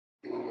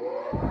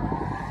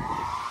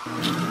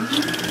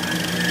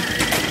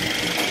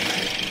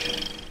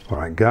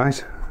Alright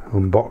guys,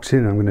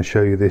 unboxing. I'm going to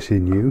show you this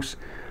in use,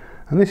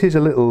 and this is a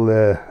little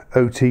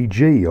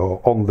OTG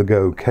or on the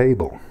go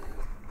cable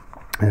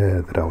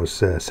that I was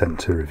sent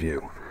to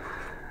review,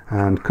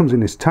 and comes in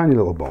this tiny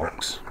little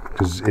box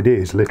because it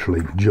is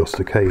literally just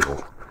a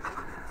cable.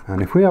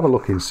 And if we have a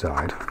look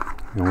inside,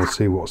 and we'll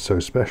see what's so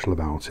special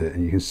about it,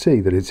 and you can see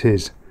that it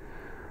is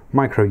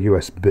micro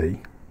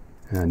USB,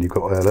 and you've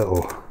got a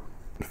little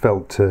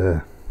felt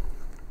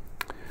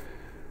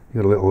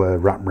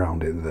wrap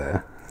round it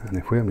there. And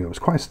if we open it, it's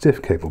quite a stiff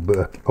cable,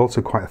 but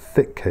also quite a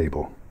thick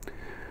cable,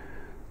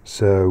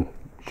 so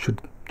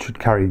should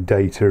carry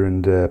data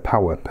and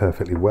power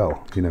perfectly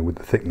well, you know, with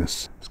the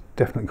thickness. It's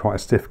definitely quite a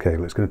stiff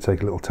cable. It's going to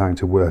take a little time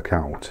to work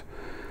out,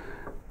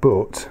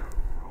 but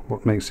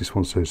what makes this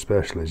one so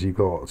special is you've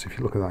got, if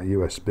you look at that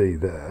USB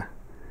there,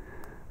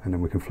 and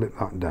then we can flip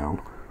that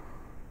down,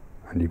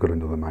 and you've got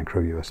another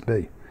micro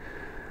USB.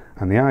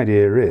 And the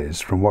idea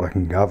is, from what I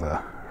can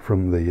gather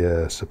from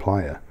the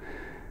supplier,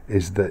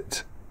 is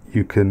that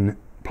you can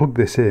plug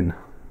this in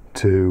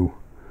to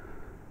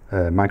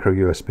a micro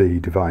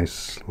USB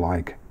device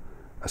like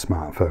a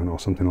smartphone or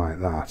something like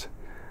that,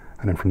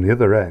 and then from the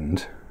other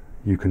end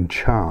you can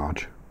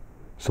charge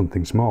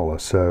something smaller,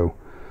 so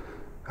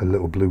a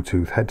little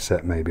Bluetooth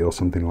headset maybe or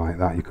something like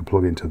that. You could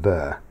plug into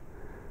there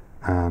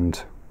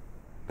and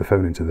the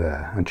phone into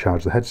there and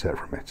charge the headset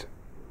from it.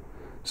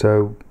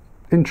 So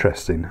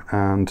interesting,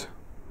 and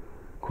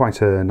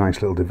quite a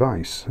nice little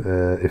device.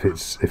 If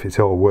it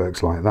all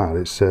works like that,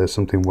 it's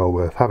something well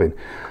worth having.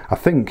 I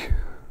think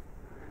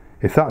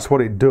if that's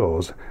what it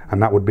does,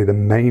 and that would be the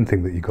main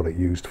thing that you got it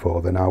used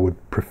for, then I would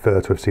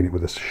prefer to have seen it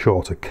with a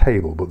shorter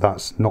cable, but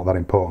that's not that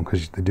important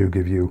because they do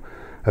give you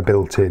a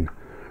built-in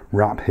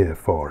wrap here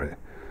for it.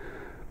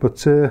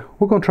 But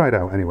we're going to try it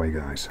out anyway,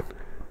 guys.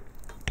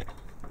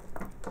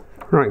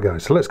 Right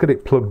guys, so let's get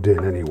it plugged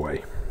in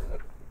anyway.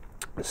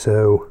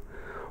 So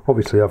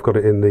obviously I've got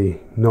it in the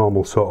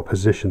normal sort of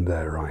position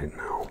there right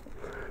now,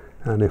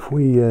 and if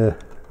we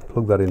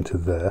plug that into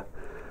there,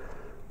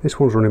 this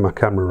one's running my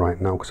camera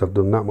right now because I've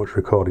done that much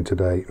recording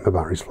today, my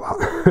battery's flat.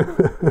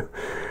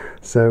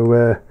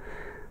 So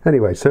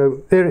anyway,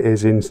 so there it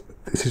is.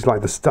 This is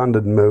like the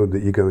standard mode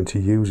that you're going to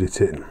use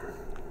it in,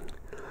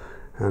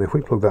 and if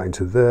we plug that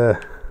into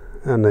there,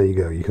 and there you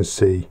go, you can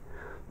see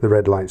the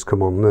red lights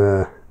come on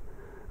there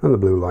and the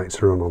blue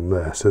lights are on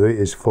there, so it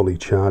is fully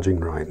charging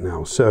right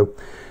now. So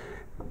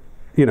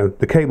you know,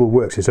 the cable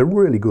works. It's a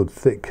really good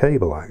thick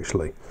cable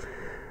actually,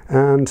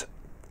 and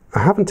I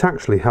haven't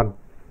actually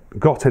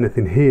got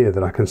anything here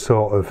that I can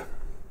sort of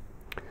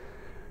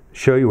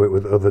show you it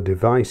with other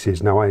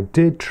devices. Now I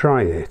did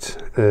try it,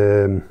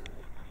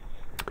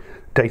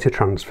 data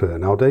transfer.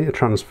 Now data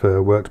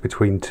transfer worked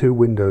between two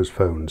Windows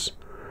phones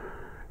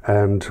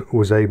and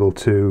was able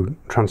to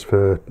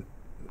transfer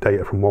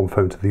data from one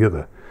phone to the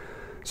other.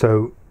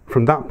 So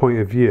from that point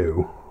of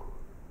view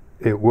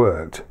it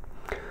worked.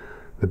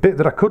 The bit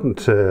that I couldn't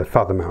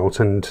fathom out,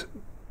 and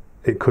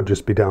it could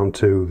just be down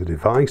to the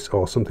device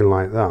or something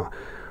like that,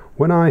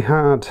 when I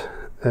had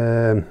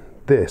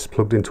this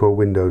plugged into a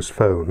Windows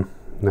phone.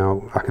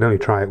 Now I could only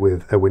try it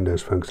with a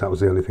Windows phone because that was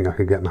the only thing I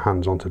could get my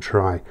hands on to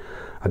try.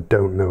 I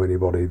don't know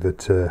anybody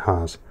that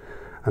has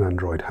an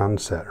Android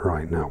handset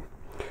right now.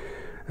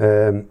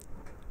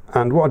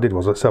 And what I did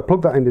was, so I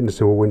plugged that end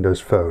into a Windows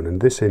phone and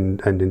this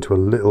end into a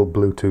little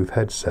Bluetooth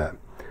headset,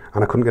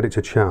 and I couldn't get it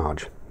to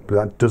charge. But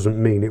that doesn't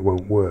mean it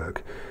won't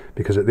work,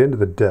 because at the end of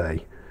the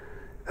day,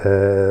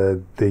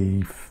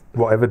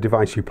 whatever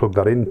device you plug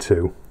that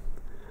into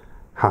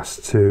has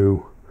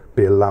to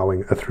be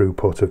allowing a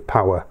throughput of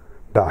power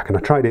back, and I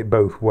tried it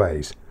both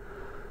ways.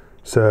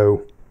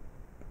 So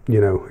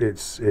you know,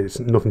 it's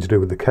nothing to do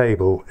with the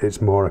cable. It's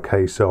more a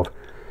case of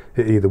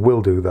it either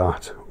will do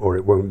that or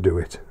it won't do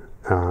it,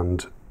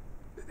 and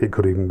it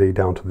could even be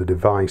down to the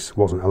device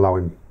wasn't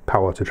allowing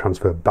power to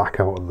transfer back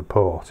out of the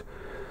port.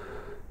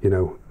 You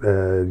know,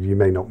 you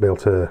may not be able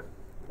to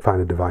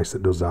find a device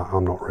that does that.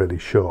 I'm not really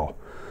sure.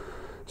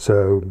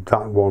 So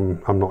that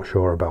one I'm not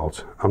sure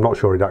about. I'm not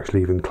sure it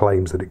actually even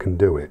claims that it can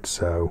do it.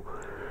 So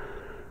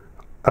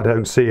I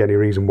don't see any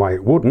reason why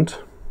it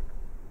wouldn't.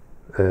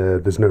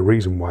 There's no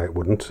reason why it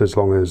wouldn't, as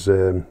long as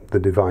the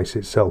device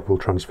itself will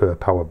transfer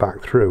power back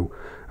through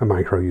a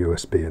micro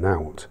USB and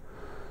out.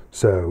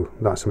 So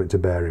that's something to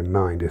bear in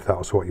mind if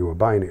that's what you were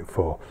buying it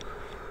for.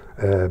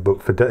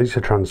 But for data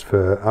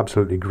transfer,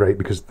 absolutely great,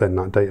 because then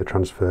that data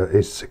transfer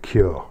is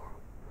secure,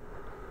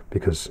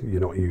 because you're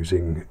not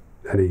using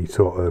any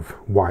sort of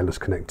wireless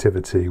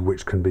connectivity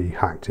which can be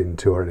hacked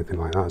into or anything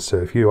like that. So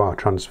if you are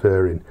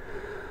transferring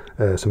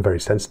some very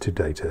sensitive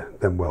data,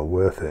 then well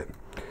worth it.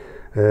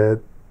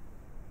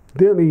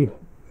 The only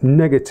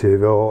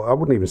negative, or I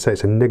wouldn't even say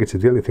it's a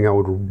negative, the only thing I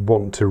would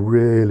want to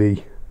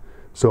really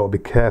sort of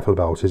be careful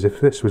about is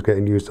if this was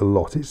getting used a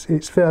lot,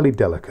 it's fairly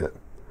delicate.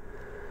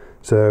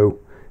 So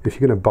if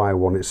you're going to buy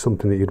one, it's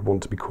something that you'd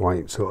want to be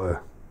quite sort of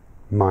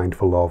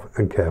mindful of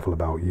and careful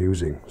about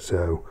using.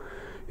 So,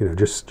 you know,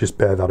 just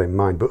bear that in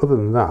mind. But other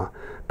than that,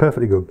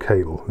 perfectly good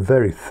cable,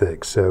 very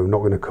thick, so not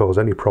going to cause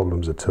any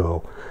problems at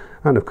all.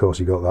 And of course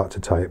you got that to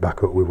tie it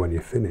back up with when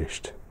you're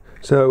finished.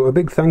 So a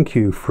big thank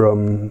you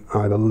from,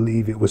 I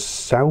believe it was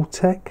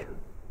Sowtech.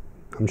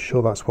 I'm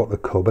sure that's what they're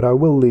called, but I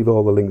will leave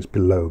all the links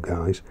below,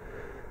 guys.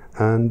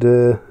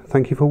 And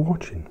thank you for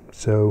watching.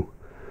 So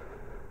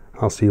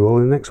I'll see you all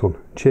in the next one.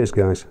 Cheers,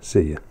 guys.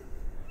 See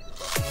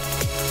ya.